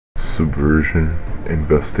Subversion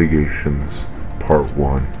Investigations Part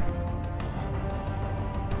 1.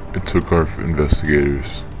 It took our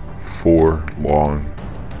investigators 4 long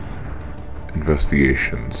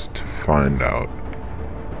investigations to find out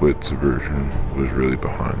what Subversion was really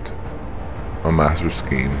behind. A master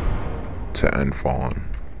scheme to end Fallen.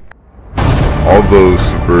 Although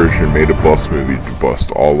Subversion made a bust movie to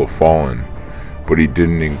bust all of Fallen, but he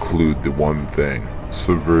didn't include the one thing.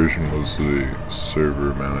 Subversion was the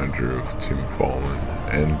server manager of Team Fallen,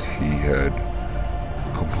 and he had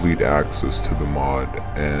complete access to the mod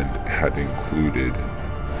and had included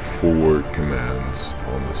 4 commands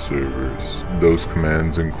on the servers. Those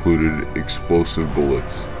commands included explosive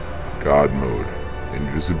bullets, Godmode,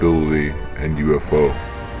 Invisibility, and UFO.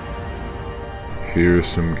 Here's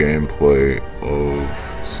some gameplay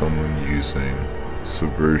of someone using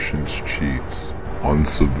Subversion's cheats on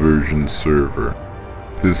Subversion's server.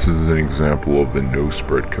 This is an example of the no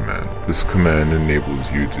spread command. This command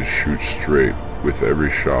enables you to shoot straight with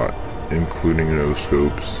every shot, including no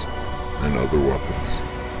scopes and other weapons.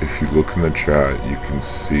 If you look in the chat, you can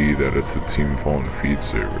see that it's a Team Fallen feed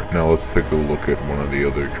server. Now let's take a look at one of the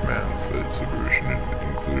other commands that Subversion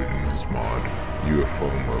included in his mod,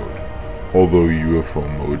 Ufomode. Although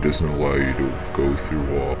Ufomode doesn't allow you to go through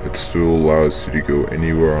wall, it still allows you to go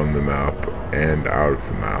anywhere on the map and out of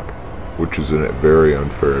the map, which is a very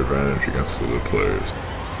unfair advantage against other players.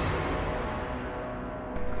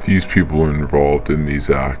 These people involved in these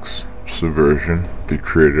acts: Subversion, the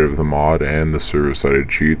creator of the mod and the server-sided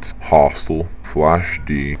cheats, Hostal, Flash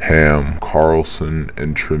D, Ham, Karlson,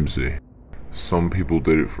 and Trymzi. Some people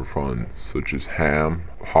did it for fun, such as Ham,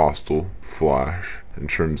 Hostal, Flash, and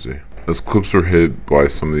Trymzi. As clips were hit by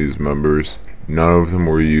some of these members, none of them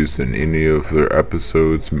were used in any of their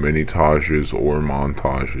episodes, mini-tages, or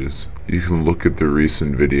montages. You can look at the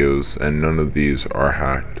recent videos, and none of these are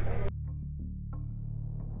hacked.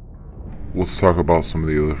 Let's talk about some of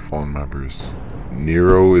the other Fallen members.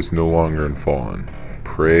 Nero is no longer in Fallen.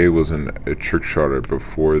 Prey was a trickshotter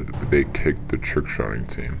before they kicked the trickshotting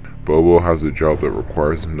team. Bobo has a job that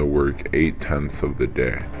requires him to work 8/10 of the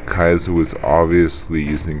day. Kaiser was obviously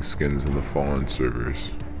using skins in the Fallen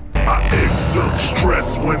servers. I exert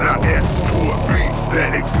stress when I export beats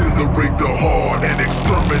that accelerate the hard and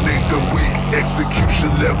exterminate the weak.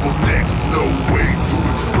 Execution level next, no way to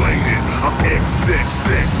explain it. I'm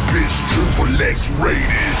XXX, bitch, triple X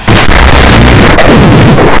rated.